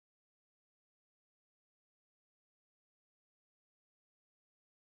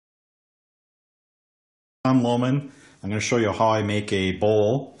I'm Loman. I'm going to show you how I make a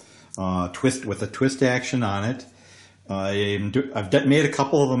bowl twist with a twist action on it. I've made a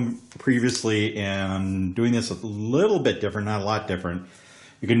couple of them previously, and I'm doing this a little bit different, not a lot different.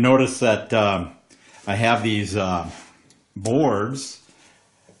 You can notice that I have these boards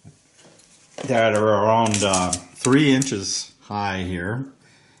that are around 3 inches high here,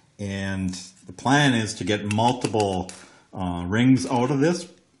 and the plan is to get multiple rings out of this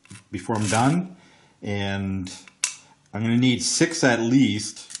before I'm done. And I'm going to need 6 at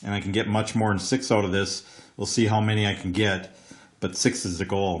least, and I can get much more than 6 out of this. We'll see how many I can get, but 6 is the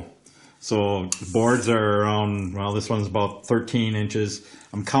goal. So the boards are around, well, this one's about 13 inches.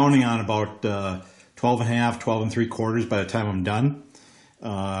 I'm counting on about 12 and a half, 12 and 3/4 by the time I'm done.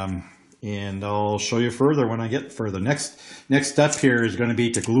 And I'll show you further when I get further. Next step here is going to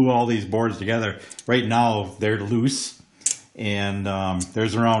be to glue all these boards together. Right now they're loose, and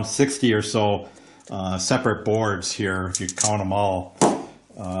there's around 60 or so separate boards here if you count them all.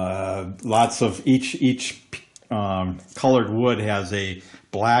 Lots of each colored wood has a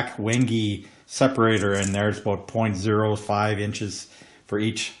black wingy separator, and there's about 0.05 inches for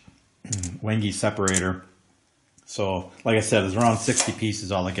each wingy separator. So like I said, there's around 60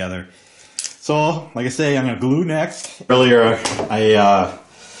 pieces all together. So like I say, I'm going to glue next. Earlier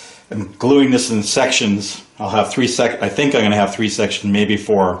I'm gluing this in sections. I'll have I think I'm going to have 3 sections, maybe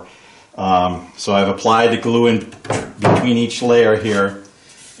 4. So I've applied the glue in between each layer here,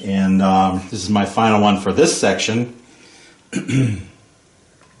 and this is my final one for this section.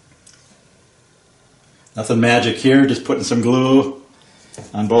 Nothing magic here, just putting some glue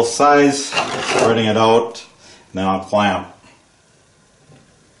on both sides, spreading it out, now I'll clamp.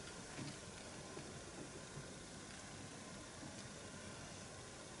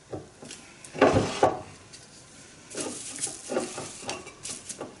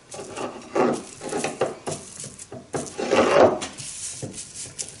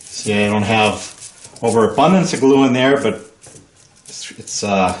 See, I don't have overabundance of glue in there, but it's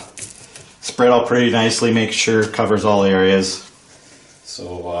spread out pretty nicely. Make sure it covers all areas.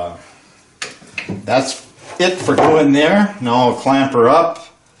 So that's it for gluing there. Now I'll clamp her up.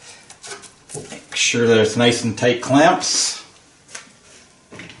 Make sure that it's nice and tight clamps.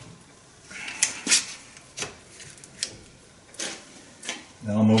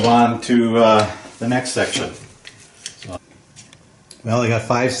 Then I'll move on to the next section. Well, I got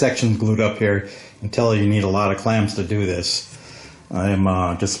 5 sections glued up here. I can tell you need a lot of clamps to do this.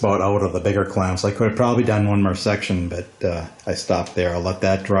 I'm just about out of the bigger clamps. I could have probably done one more section, but I stopped there. I'll let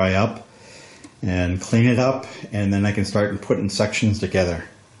that dry up and clean it up, and then I can start putting sections together.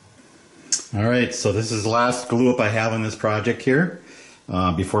 Alright, so this is the last glue up I have on this project here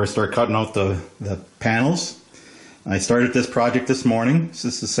before I start cutting out the panels. I started this project this morning.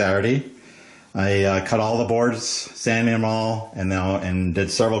 This is Saturday. I cut all the boards, sanded them all, and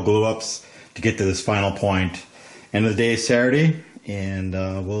did several glue ups to get to this final point. End of the day is Saturday, and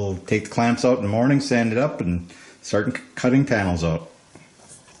we'll take the clamps out in the morning, sand it up, and start cutting panels out.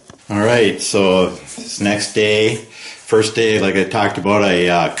 Alright, so this next day, first day, like I talked about,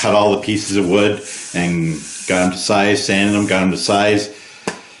 I cut all the pieces of wood and got them to size, sanded them, got them to size,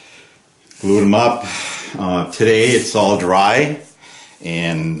 glued them up. Today it's all dry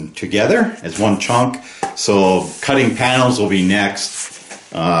and together as one chunk, so cutting panels will be next.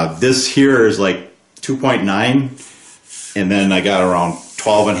 This here is like 2.9, and then I got around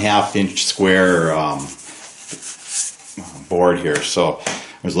 12.5 inch square board here, so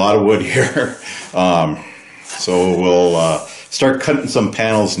there's a lot of wood here. So we'll start cutting some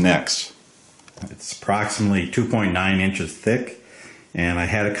panels next. It's approximately 2.9 inches thick, and I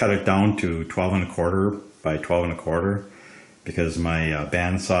had to cut it down to 12.25 by 12.25 because my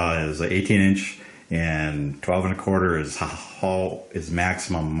bandsaw is 18 inch, and 12.25 is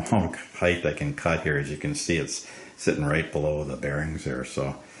maximum amount of height I can cut here. As you can see, it's sitting right below the bearings there.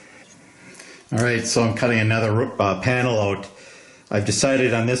 So, all right, so I'm cutting another panel out. I've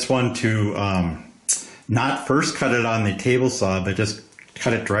decided on this one to not first cut it on the table saw, but just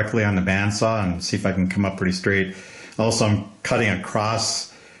cut it directly on the bandsaw and see if I can come up pretty straight. Also, I'm cutting across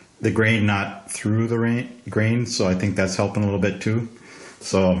the grain, not through the grain, so I think that's helping a little bit too.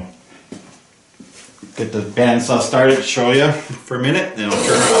 So, get the bandsaw started to show you for a minute, then I'll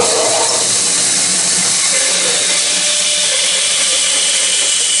turn it off.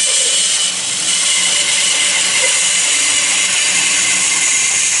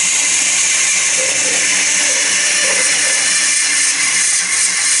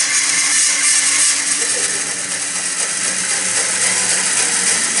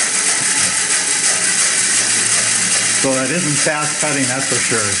 So it isn't fast cutting, that's for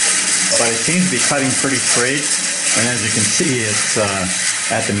sure. but it seems to be cutting pretty straight. And as you can see, it's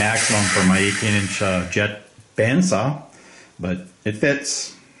at the maximum for my 18-inch jet bandsaw, but it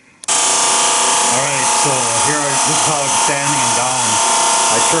fits. Alright, so this is how it's standing and done.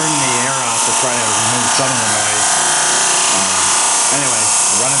 I turned the air off to try to remove some of the noise. Anyway,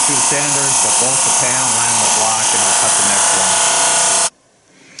 I run it through the sanders, but both the panel and the block, and I'll cut the next one.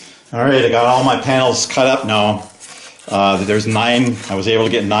 Alright, I got all my panels cut up now. There's 9, I was able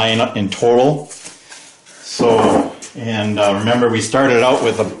to get 9 in total. So, and remember we started out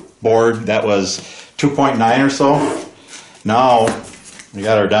with a board that was 2.9 or so. Now, we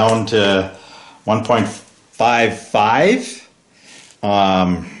got her down to 1.55.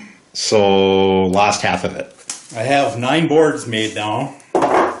 So, lost half of it. I have 9 boards made now.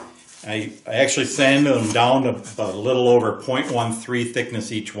 I actually sanded them down to about a little over 0.13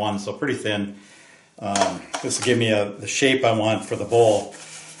 thickness each one, so pretty thin. This will give me the shape I want for the bowl.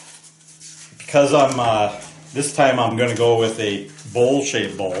 Because this time I'm going to go with a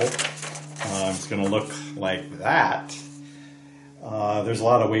bowl-shaped bowl. It's going to look like that. There's a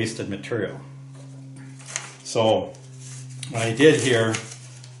lot of wasted material. So what I did here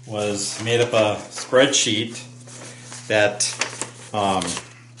was made up a spreadsheet that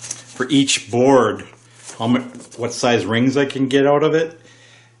for each board, what size rings I can get out of it.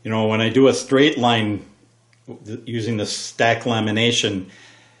 You know, when I do a straight line using the stack lamination,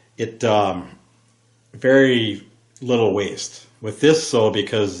 it very little waste. With this, though,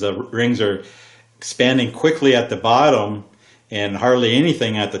 because the rings are expanding quickly at the bottom and hardly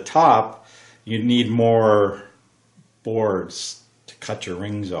anything at the top, you need more boards to cut your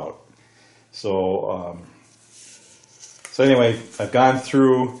rings out. So, so anyway, I've gone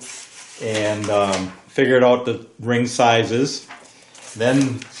through and figured out the ring sizes.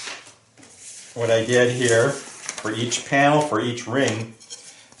 Then what I did here for each panel, for each ring,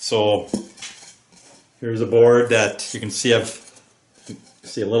 so here's a board that you can see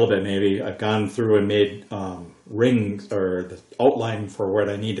see a little bit maybe. I've gone through and made rings, or the outline for what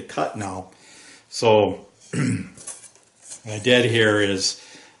I need to cut now. So what I did here is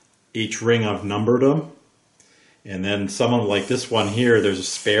each ring I've numbered them, and then some of them, like this one here, there's a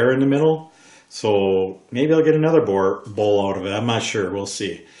spare in the middle, so maybe I'll get another bowl out of it. I'm not sure. We'll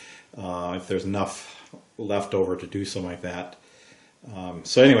see if there's enough left over to do something like that.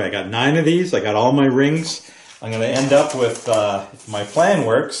 So anyway, I got 9 of these. I got all my rings. I'm going to end up with, if my plan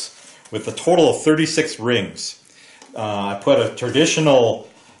works, with a total of 36 rings. I put a traditional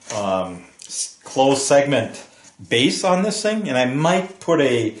closed segment base on this thing, and I might put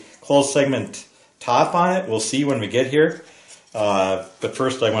a closed segment top on it. We'll see when we get here. But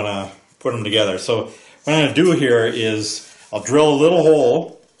first I want to put them together. So what I'm going to do here is I'll drill a little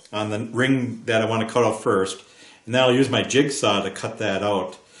hole on the ring that I want to cut off first, and then I'll use my jigsaw to cut that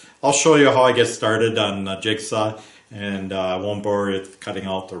out. I'll show you how I get started on jigsaw, and I won't bore you with cutting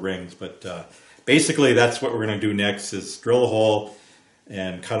out the rings, but basically that's what we're going to do next, is drill a hole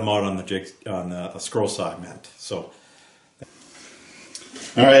and cut them out on the scroll saw meant. So,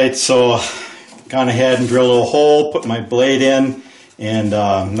 alright, so gone ahead and drilled a little hole, put my blade in, and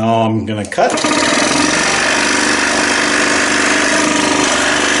now I'm going to cut.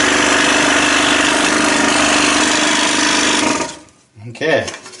 Okay,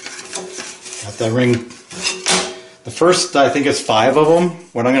 got that ring. The first, I think, is 5 of them.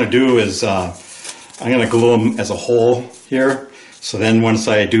 What I'm going to do is I'm going to glue them as a whole here. So then once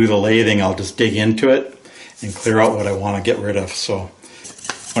I do the lathing, I'll just dig into it and clear out what I want to get rid of. So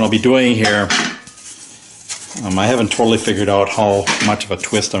what I'll be doing here, I haven't totally figured out how much of a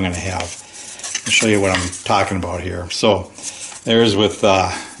twist I'm going to have. I'll show you what I'm talking about here. So there's with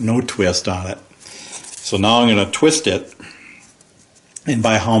no twist on it. So now I'm going to twist it. And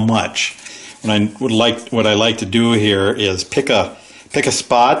by how much? What I like to do here is pick a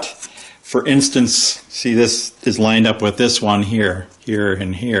spot. For instance, see, this is lined up with this one here,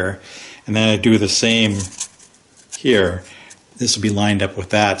 and here, and then I do the same here. This will be lined up with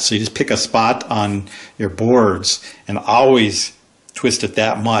that. So you just pick a spot on your boards and always twist it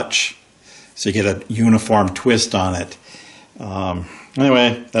that much, so you get a uniform twist on it.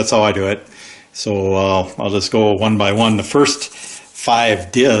 Anyway, that's how I do it. So I'll just go one by one. The first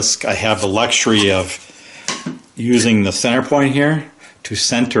 5 discs, I have the luxury of using the center point here to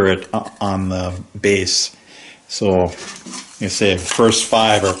center it on the base. So you say the first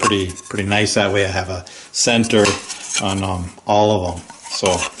 5 are pretty nice that way. I have a center on all of them.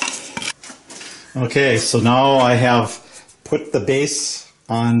 So okay, so now I have put the base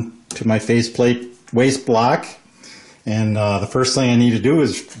on to my faceplate waste block, and the first thing I need to do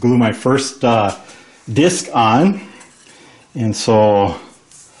is glue my first disc on. And so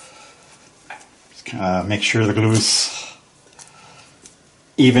Make sure the glue's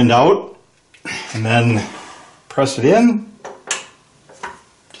evened out, and then press it in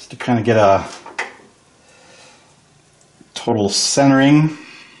just to kind of get a total centering.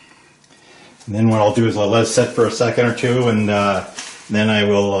 And then what I'll do is I'll let it set for a second or two, and then I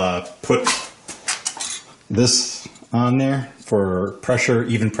will put this on there for pressure,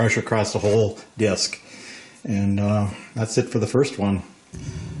 even pressure across the whole disc. And that's it for the first one.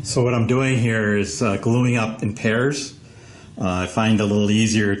 So what I'm doing here is gluing up in pairs. I find it a little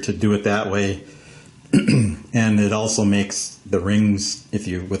easier to do it that way. And it also makes the rings, if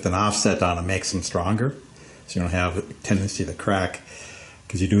you with an offset on it, makes them stronger. So you don't have a tendency to crack,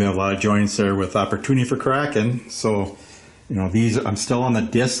 because you do have a lot of joints there with opportunity for cracking. So, you know, these, I'm still on the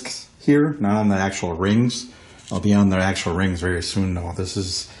discs here, not on the actual rings. I'll be on the actual rings very soon though. This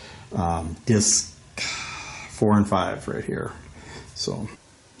is disc 4 and 5 right here. So,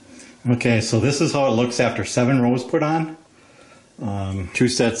 okay, so this is how it looks after 7 rows put on. 2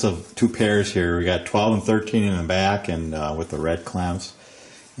 sets of 2 pairs here. We got 12 and 13 in the back, and with the red clamps,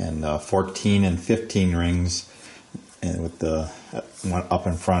 and 14 and 15 rings, and with the one up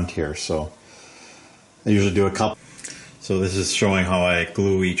in front here. So I usually do a couple. So this is showing how I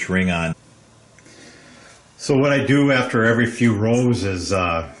glue each ring on. So what I do after every few rows is true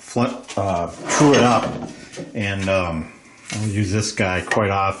it up, and I'll use this guy quite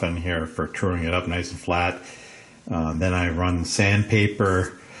often here for truing it up nice and flat. Then I run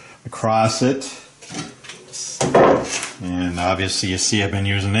sandpaper across it, and obviously you see I've been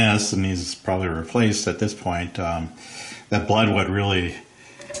using this, and these probably replaced at this point. That bloodwood really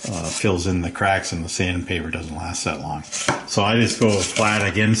fills in the cracks, and the sandpaper doesn't last that long. So I just go flat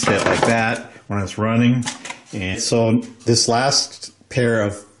against it like that when it's running. And so this last pair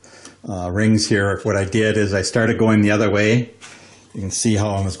of rings here, what I did is I started going the other way. You can see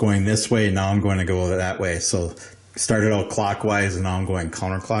how I was going this way, now I'm going to go that way. So started out clockwise, and now I'm going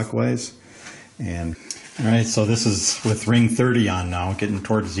counterclockwise. And all right, so this is with ring 30 on now, getting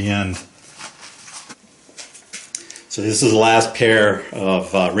towards the end. So this is the last pair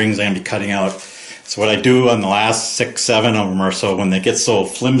of rings I'm going to be cutting out. So what I do on the last 6, 7 of them or so, when they get so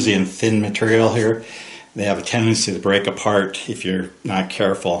flimsy and thin material here, they have a tendency to break apart if you're not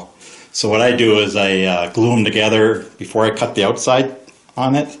careful. So what I do is I glue them together before I cut the outside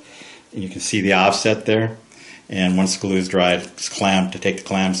on it. And you can see the offset there. And once the glue is dry, it's clamped to take the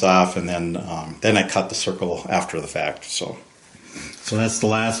clamps off, and then I cut the circle after the fact. So that's the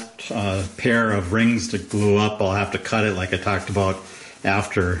last pair of rings to glue up. I'll have to cut it like I talked about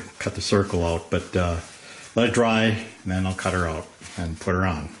after, cut the circle out, but let it dry, and then I'll cut her out and put her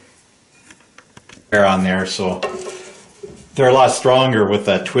on. They're on there, so they're a lot stronger with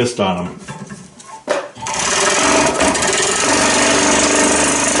that twist on them.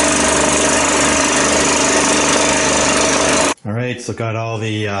 All right, so got all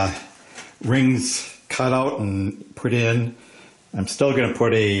the rings cut out and put in. I'm still going to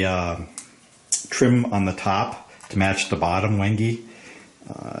put a trim on the top to match the bottom wingy.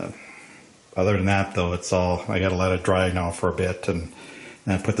 Other than that, though, it's all, I got to let it dry now for a bit, and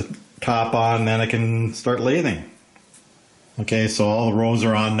then I put the top on, then I can start lathing. Okay, so all the rows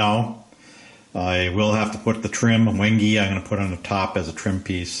are on now. I will have to put the trim and wingy I'm going to put on the top as a trim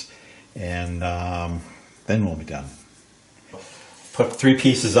piece, and then we'll be done. Put 3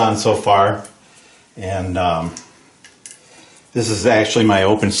 pieces on so far, and this is actually my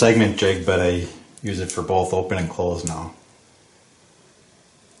open segment jig, but I use it for both open and close now.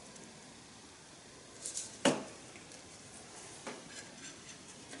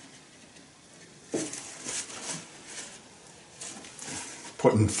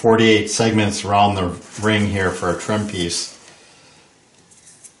 Putting 48 segments around the ring here for a trim piece.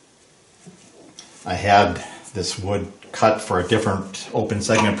 I had this wood cut for a different open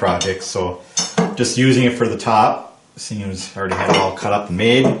segment project, so just using it for the top, seeing as I already had it all cut up and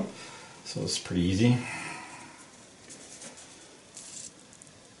made, so it's pretty easy.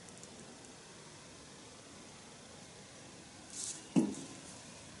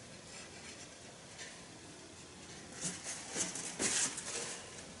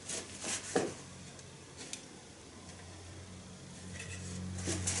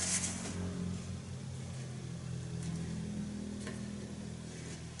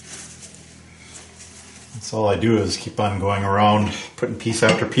 So all I do is keep on going around, putting piece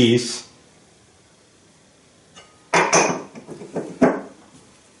after piece.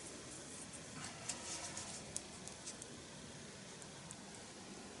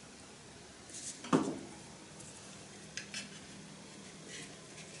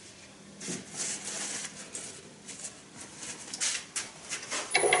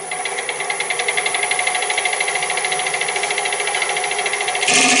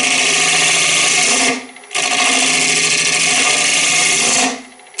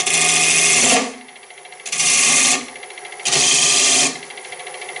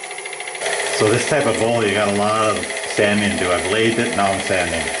 type of bowl, you got a lot of sanding to do. I've lathed it, now I'm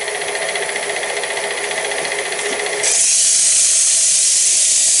sanding.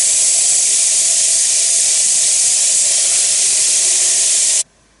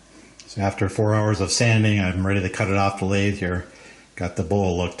 So after 4 hours of sanding, I'm ready to cut it off the lathe here. Got the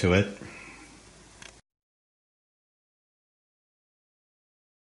bowl look to it.